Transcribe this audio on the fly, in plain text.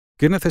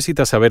¿Qué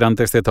necesita saber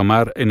antes de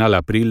tomar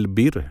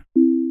enalapril-vir?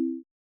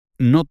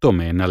 No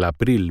tome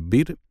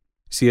enalapril-vir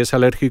si es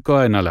alérgico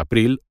a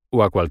enalapril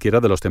o a cualquiera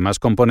de los demás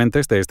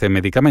componentes de este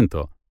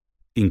medicamento,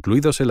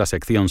 incluidos en la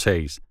sección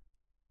 6.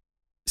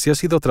 Si ha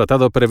sido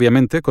tratado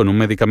previamente con un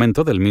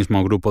medicamento del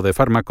mismo grupo de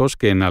fármacos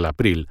que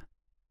enalapril,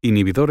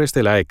 inhibidores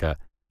de la ECA,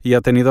 y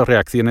ha tenido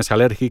reacciones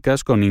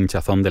alérgicas con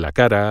hinchazón de la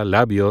cara,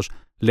 labios,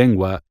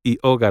 lengua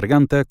o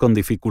garganta con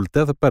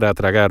dificultad para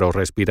tragar o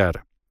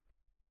respirar.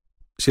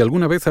 Si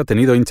alguna vez ha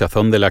tenido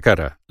hinchazón de la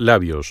cara,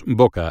 labios,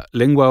 boca,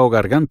 lengua o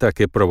garganta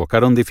que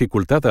provocaron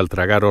dificultad al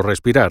tragar o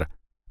respirar,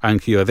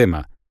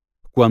 angioedema,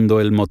 cuando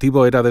el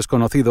motivo era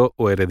desconocido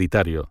o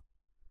hereditario.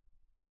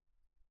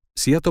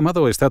 Si ha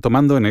tomado o está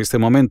tomando en este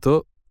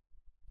momento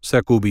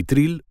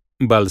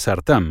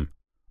sacubitril/valsartán,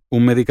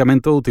 un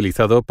medicamento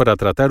utilizado para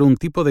tratar un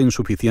tipo de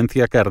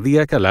insuficiencia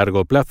cardíaca a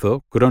largo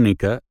plazo,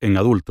 crónica, en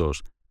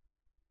adultos,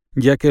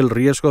 ya que el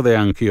riesgo de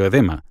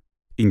angioedema,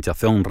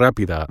 hinchazón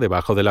rápida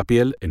debajo de la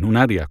piel en un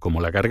área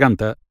como la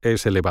garganta,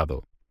 es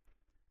elevado.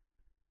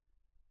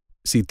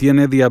 Si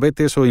tiene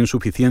diabetes o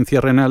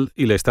insuficiencia renal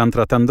y le están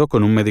tratando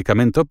con un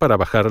medicamento para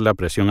bajar la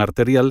presión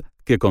arterial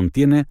que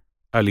contiene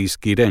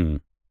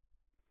alisquirén.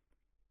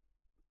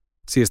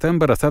 Si está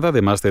embarazada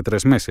de más de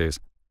 3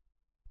 meses,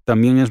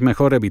 también es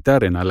mejor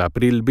evitar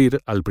enalapril-vir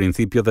al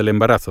principio del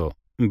embarazo,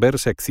 ver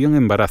sección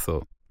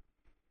embarazo.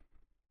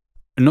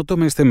 No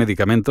tome este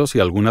medicamento si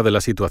alguna de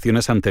las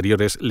situaciones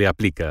anteriores le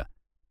aplica.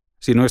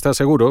 Si no está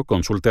seguro,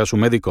 consulte a su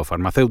médico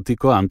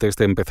farmacéutico antes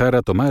de empezar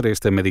a tomar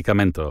este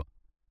medicamento.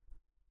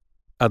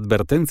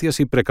 Advertencias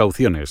y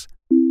precauciones.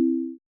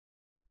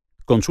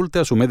 Consulte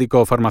a su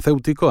médico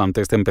farmacéutico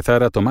antes de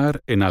empezar a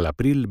tomar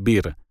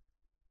enalapril-vir.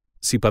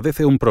 Si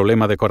padece un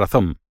problema de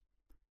corazón.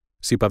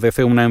 Si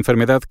padece una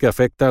enfermedad que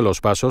afecta a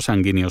los vasos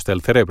sanguíneos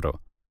del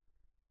cerebro.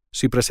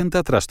 Si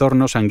presenta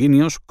trastornos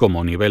sanguíneos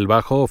como nivel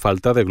bajo o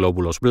falta de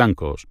glóbulos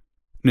blancos,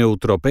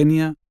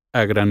 neutropenia,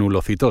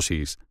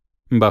 agranulocitosis,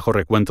 bajo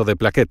recuento de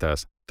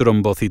plaquetas,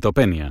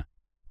 trombocitopenia,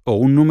 o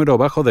un número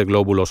bajo de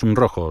glóbulos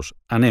rojos,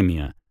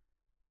 anemia.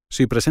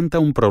 Si presenta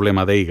un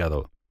problema de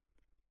hígado.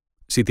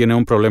 Si tiene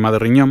un problema de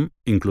riñón,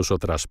 incluso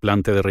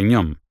trasplante de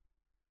riñón.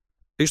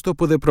 Esto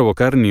puede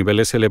provocar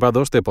niveles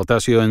elevados de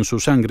potasio en su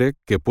sangre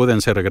que pueden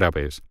ser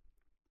graves.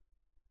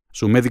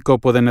 Su médico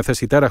puede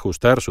necesitar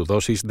ajustar su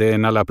dosis de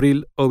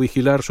enalapril o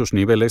vigilar sus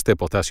niveles de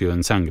potasio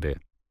en sangre.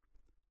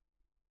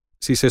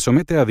 Si se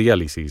somete a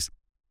diálisis,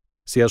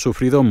 si ha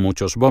sufrido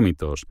muchos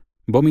vómitos,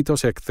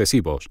 vómitos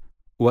excesivos,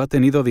 o ha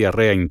tenido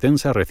diarrea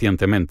intensa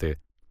recientemente.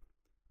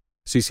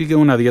 Si sigue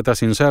una dieta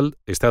sin sal,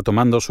 está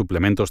tomando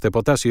suplementos de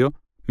potasio,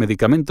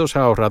 medicamentos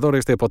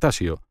ahorradores de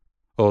potasio,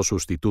 o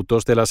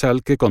sustitutos de la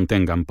sal que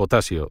contengan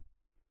potasio.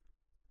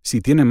 Si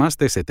tiene más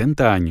de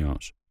 70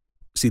 años.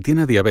 Si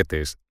tiene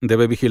diabetes,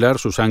 debe vigilar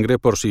su sangre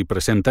por si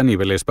presenta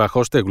niveles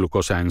bajos de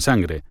glucosa en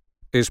sangre,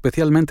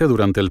 especialmente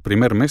durante el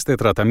primer mes de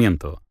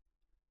tratamiento.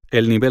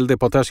 El nivel de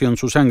potasio en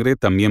su sangre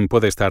también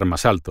puede estar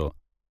más alto.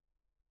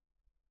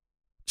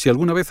 Si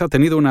alguna vez ha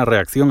tenido una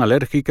reacción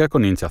alérgica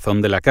con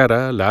hinchazón de la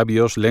cara,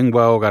 labios,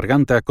 lengua o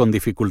garganta con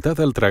dificultad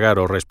al tragar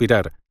o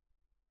respirar,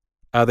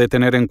 ha de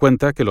tener en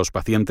cuenta que los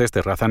pacientes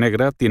de raza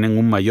negra tienen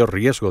un mayor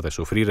riesgo de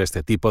sufrir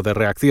este tipo de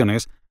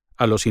reacciones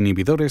a los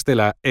inhibidores de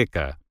la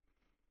ECA.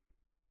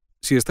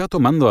 Si está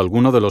tomando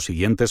alguno de los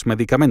siguientes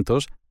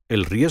medicamentos,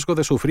 el riesgo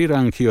de sufrir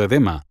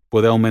angioedema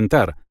puede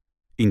aumentar,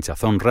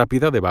 hinchazón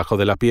rápida debajo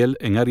de la piel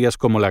en áreas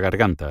como la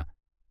garganta.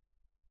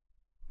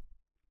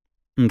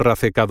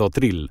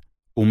 Racecadotril,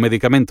 un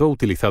medicamento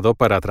utilizado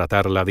para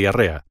tratar la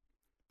diarrea.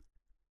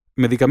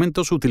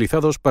 Medicamentos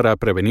utilizados para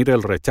prevenir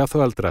el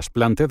rechazo al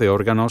trasplante de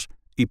órganos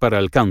y para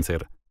el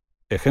cáncer.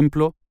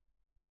 Ejemplo: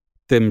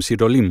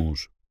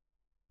 temsirolimus,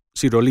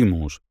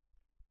 sirolimus,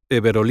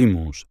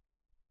 everolimus.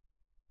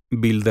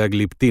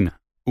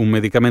 Vildagliptina, un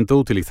medicamento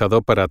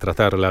utilizado para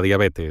tratar la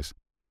diabetes.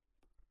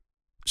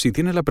 Si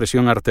tiene la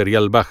presión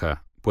arterial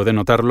baja, puede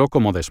notarlo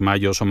como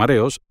desmayos o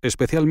mareos,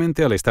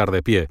 especialmente al estar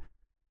de pie.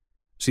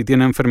 Si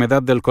tiene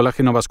enfermedad del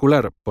colágeno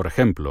vascular, por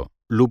ejemplo,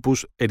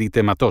 lupus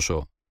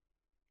eritematoso,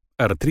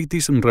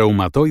 artritis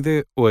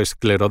reumatoide o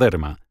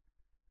escleroderma.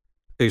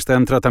 Está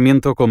en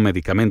tratamiento con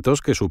medicamentos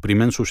que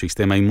suprimen su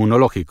sistema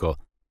inmunológico.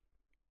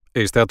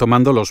 Está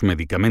tomando los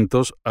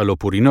medicamentos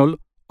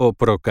alopurinol o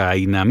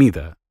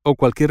procainamida, o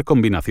cualquier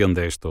combinación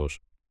de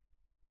estos.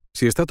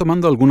 Si está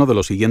tomando alguno de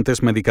los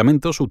siguientes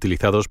medicamentos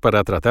utilizados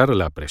para tratar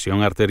la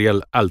presión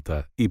arterial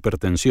alta,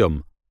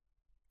 hipertensión,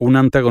 un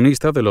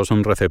antagonista de los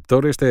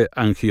receptores de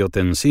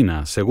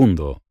angiotensina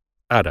segundo,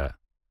 ARA,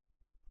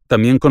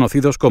 también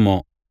conocidos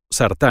como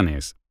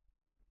sartanes.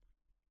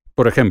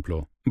 Por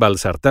ejemplo,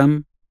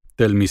 valsartán,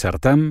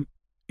 telmisartán,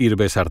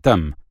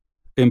 irbesartán,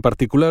 en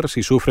particular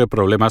si sufre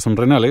problemas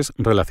renales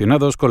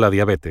relacionados con la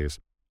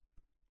diabetes.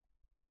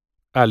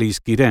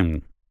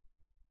 Alisquirén.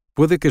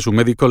 Puede que su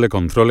médico le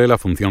controle la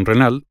función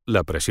renal,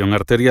 la presión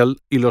arterial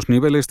y los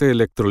niveles de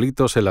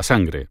electrolitos en la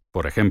sangre,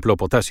 por ejemplo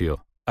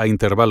potasio, a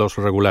intervalos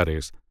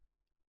regulares.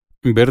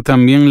 Ver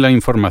también la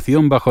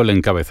información bajo el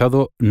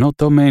encabezado No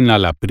tome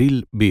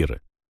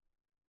enalapril-vir.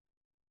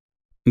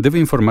 Debe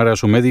informar a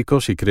su médico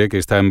si cree que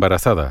está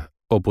embarazada,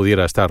 o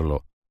pudiera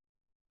estarlo.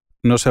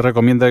 No se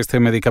recomienda este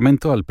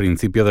medicamento al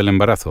principio del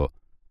embarazo,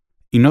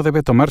 y no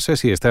debe tomarse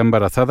si está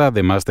embarazada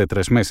de más de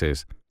 3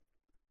 meses,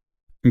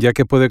 ya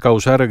que puede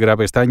causar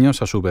graves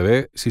daños a su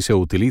bebé si se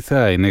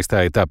utiliza en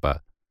esta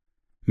etapa.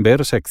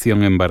 Ver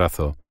sección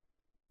embarazo.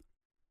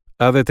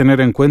 Ha de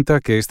tener en cuenta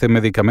que este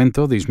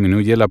medicamento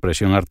disminuye la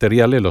presión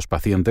arterial en los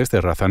pacientes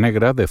de raza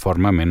negra de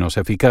forma menos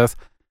eficaz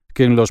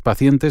que en los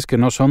pacientes que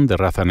no son de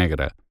raza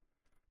negra.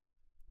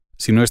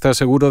 Si no está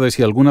seguro de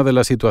si alguna de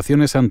las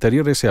situaciones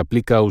anteriores se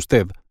aplica a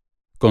usted,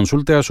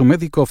 consulte a su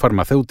médico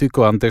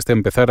farmacéutico antes de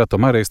empezar a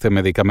tomar este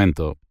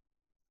medicamento.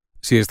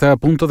 Si está a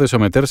punto de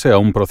someterse a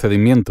un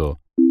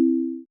procedimiento,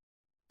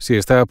 si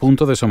está a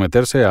punto de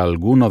someterse a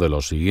alguno de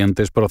los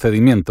siguientes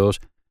procedimientos,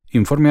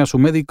 informe a su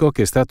médico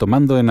que está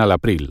tomando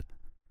enalapril.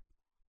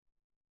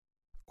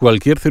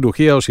 Cualquier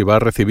cirugía o si va a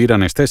recibir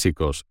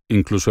anestésicos,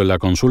 incluso en la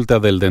consulta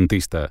del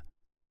dentista.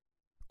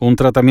 Un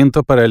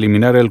tratamiento para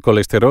eliminar el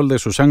colesterol de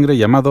su sangre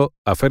llamado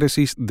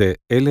aféresis de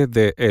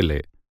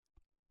LDL.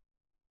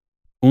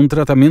 Un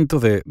tratamiento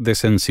de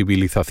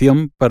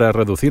desensibilización para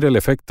reducir el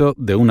efecto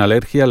de una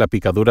alergia a la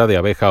picadura de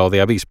abeja o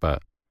de avispa.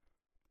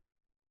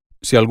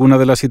 Si alguna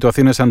de las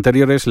situaciones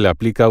anteriores le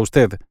aplica a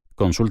usted,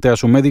 consulte a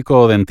su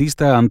médico o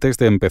dentista antes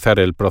de empezar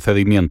el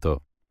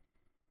procedimiento.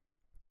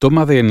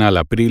 Toma de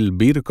enalapril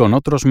vir con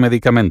otros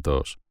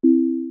medicamentos.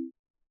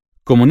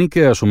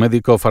 Comunique a su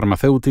médico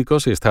farmacéutico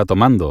si está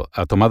tomando,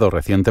 ha tomado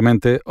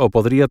recientemente o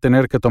podría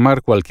tener que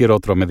tomar cualquier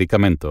otro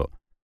medicamento.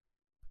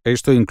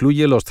 Esto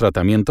incluye los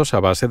tratamientos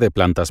a base de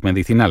plantas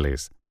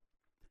medicinales.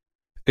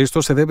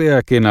 Esto se debe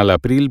a que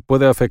enalapril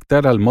puede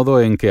afectar al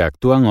modo en que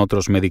actúan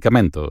otros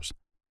medicamentos.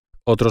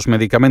 Otros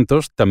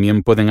medicamentos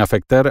también pueden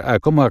afectar a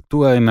cómo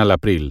actúa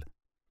enalapril.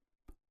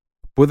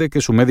 Puede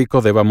que su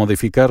médico deba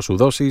modificar su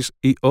dosis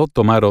y/o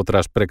tomar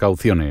otras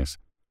precauciones.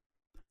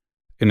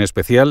 En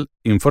especial,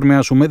 informe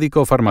a su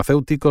médico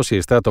farmacéutico si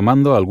está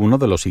tomando alguno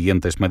de los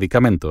siguientes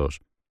medicamentos.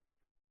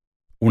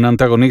 Un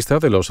antagonista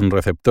de los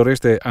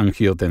receptores de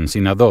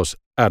angiotensina 2,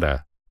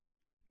 ARA,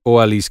 o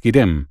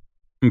alisquirem.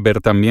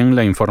 Ver también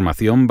la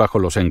información bajo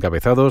los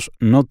encabezados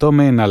No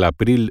tome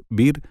enalapril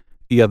vir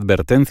y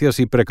advertencias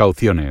y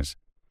precauciones.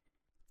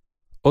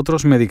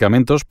 Otros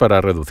medicamentos para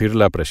reducir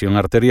la presión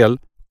arterial,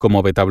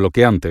 como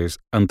betabloqueantes,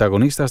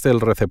 antagonistas del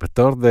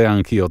receptor de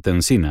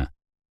angiotensina,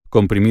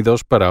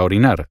 comprimidos para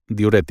orinar,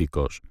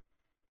 diuréticos.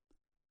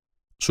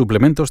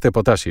 Suplementos de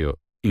potasio,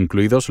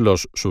 incluidos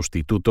los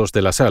sustitutos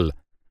de la sal,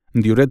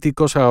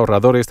 diuréticos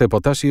ahorradores de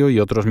potasio y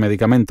otros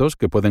medicamentos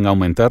que pueden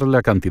aumentar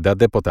la cantidad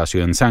de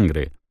potasio en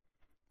sangre.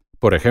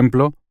 Por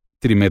ejemplo,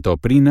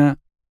 trimetoprina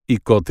y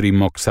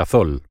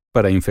cotrimoxazol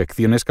para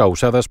infecciones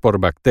causadas por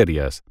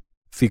bacterias,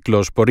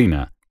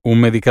 ciclosporina, un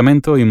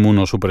medicamento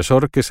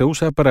inmunosupresor que se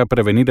usa para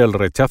prevenir el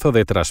rechazo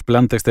de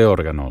trasplantes de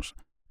órganos,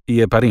 y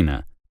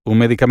heparina, un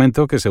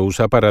medicamento que se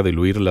usa para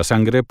diluir la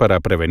sangre para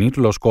prevenir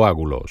los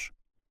coágulos.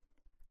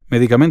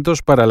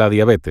 Medicamentos para la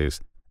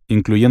diabetes,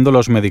 incluyendo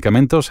los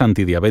medicamentos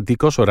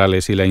antidiabéticos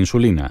orales y la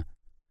insulina.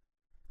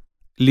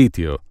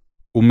 Litio,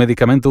 un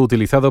medicamento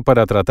utilizado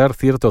para tratar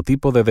cierto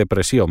tipo de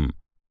depresión.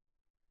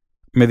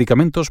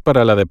 Medicamentos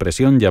para la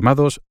depresión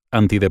llamados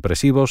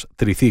antidepresivos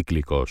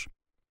tricíclicos.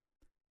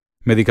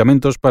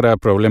 Medicamentos para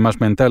problemas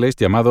mentales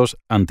llamados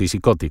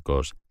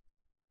antipsicóticos.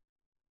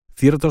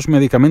 Ciertos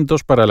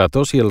medicamentos para la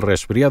tos y el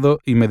resfriado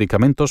y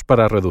medicamentos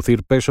para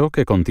reducir peso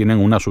que contienen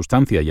una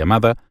sustancia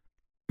llamada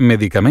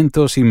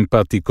medicamento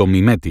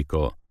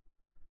simpaticomimético.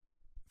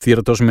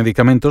 Ciertos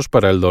medicamentos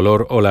para el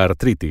dolor o la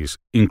artritis,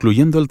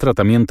 incluyendo el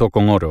tratamiento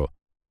con oro.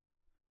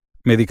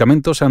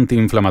 Medicamentos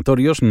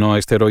antiinflamatorios no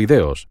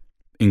esteroideos,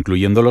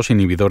 incluyendo los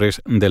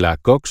inhibidores de la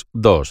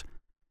COX-2,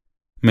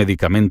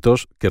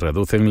 medicamentos que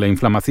reducen la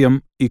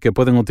inflamación y que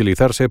pueden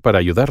utilizarse para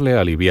ayudarle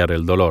a aliviar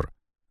el dolor.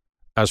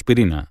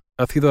 Aspirina,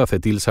 ácido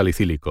acetil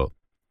salicílico.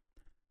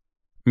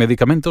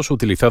 Medicamentos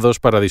utilizados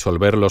para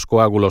disolver los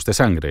coágulos de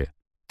sangre,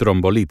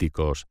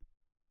 trombolíticos.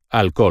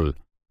 Alcohol.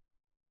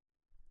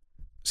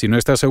 Si no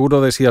está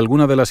seguro de si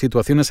alguna de las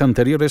situaciones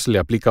anteriores le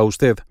aplica a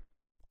usted,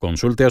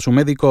 consulte a su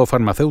médico o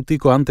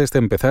farmacéutico antes de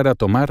empezar a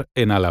tomar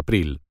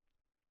enalapril.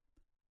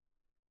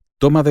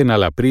 Toma de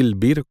enalapril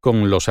vir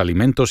con los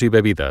alimentos y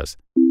bebidas.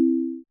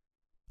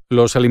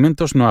 Los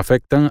alimentos no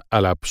afectan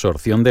a la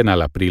absorción de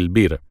enalapril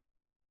vir.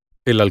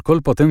 El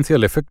alcohol potencia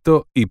el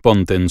efecto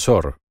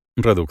hipotensor,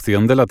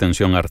 reducción de la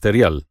tensión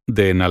arterial,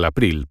 de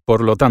enalapril.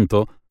 Por lo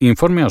tanto,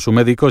 informe a su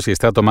médico si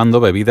está tomando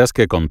bebidas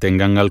que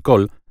contengan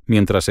alcohol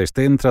mientras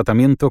esté en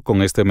tratamiento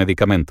con este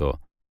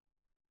medicamento.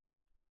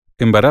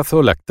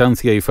 Embarazo,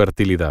 lactancia y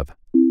fertilidad.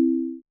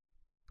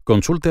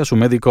 Consulte a su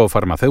médico o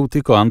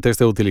farmacéutico antes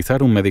de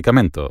utilizar un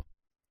medicamento.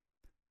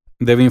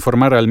 Debe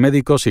informar al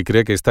médico si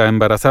cree que está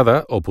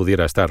embarazada o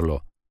pudiera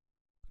estarlo.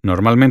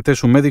 Normalmente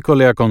su médico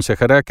le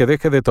aconsejará que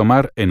deje de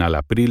tomar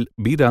enalapril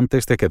vir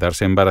antes de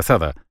quedarse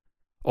embarazada,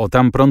 o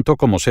tan pronto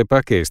como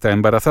sepa que está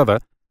embarazada,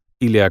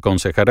 y le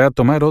aconsejará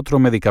tomar otro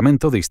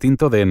medicamento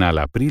distinto de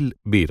enalapril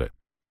vir.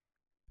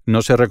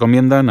 No se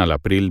recomienda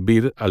enalapril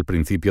vir al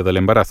principio del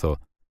embarazo,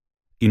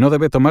 y no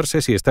debe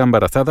tomarse si está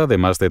embarazada de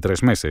más de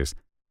 3 meses,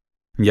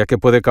 ya que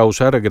puede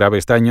causar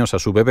graves daños a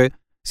su bebé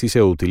si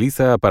se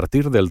utiliza a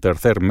partir del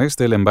 3er mes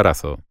del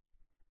embarazo.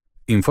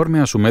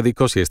 Informe a su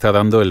médico si está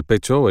dando el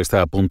pecho o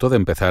está a punto de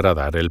empezar a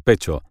dar el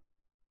pecho.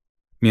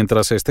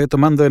 Mientras se esté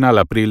tomando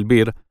enalapril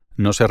bir,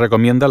 no se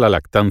recomienda la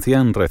lactancia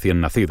en recién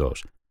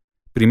nacidos,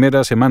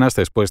 primeras semanas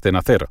después de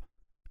nacer,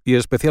 y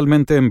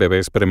especialmente en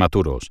bebés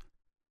prematuros.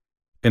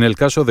 En el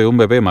caso de un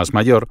bebé más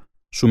mayor,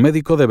 su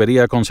médico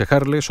debería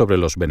aconsejarle sobre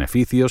los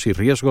beneficios y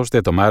riesgos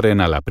de tomar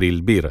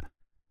enalapril bir,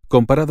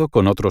 comparado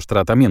con otros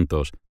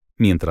tratamientos,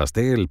 mientras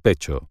dé el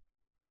pecho.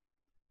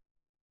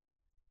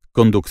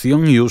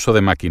 Conducción y uso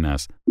de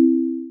máquinas.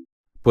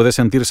 Puede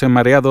sentirse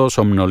mareado o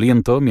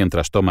somnoliento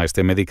mientras toma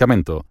este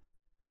medicamento.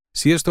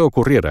 Si esto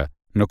ocurriera,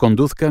 no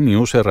conduzca ni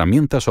use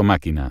herramientas o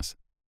máquinas.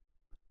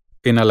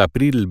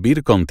 Enalapril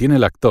bir contiene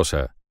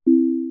lactosa.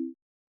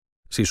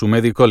 Si su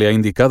médico le ha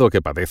indicado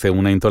que padece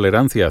una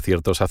intolerancia a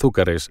ciertos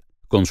azúcares,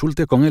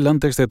 consulte con él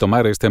antes de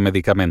tomar este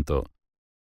medicamento.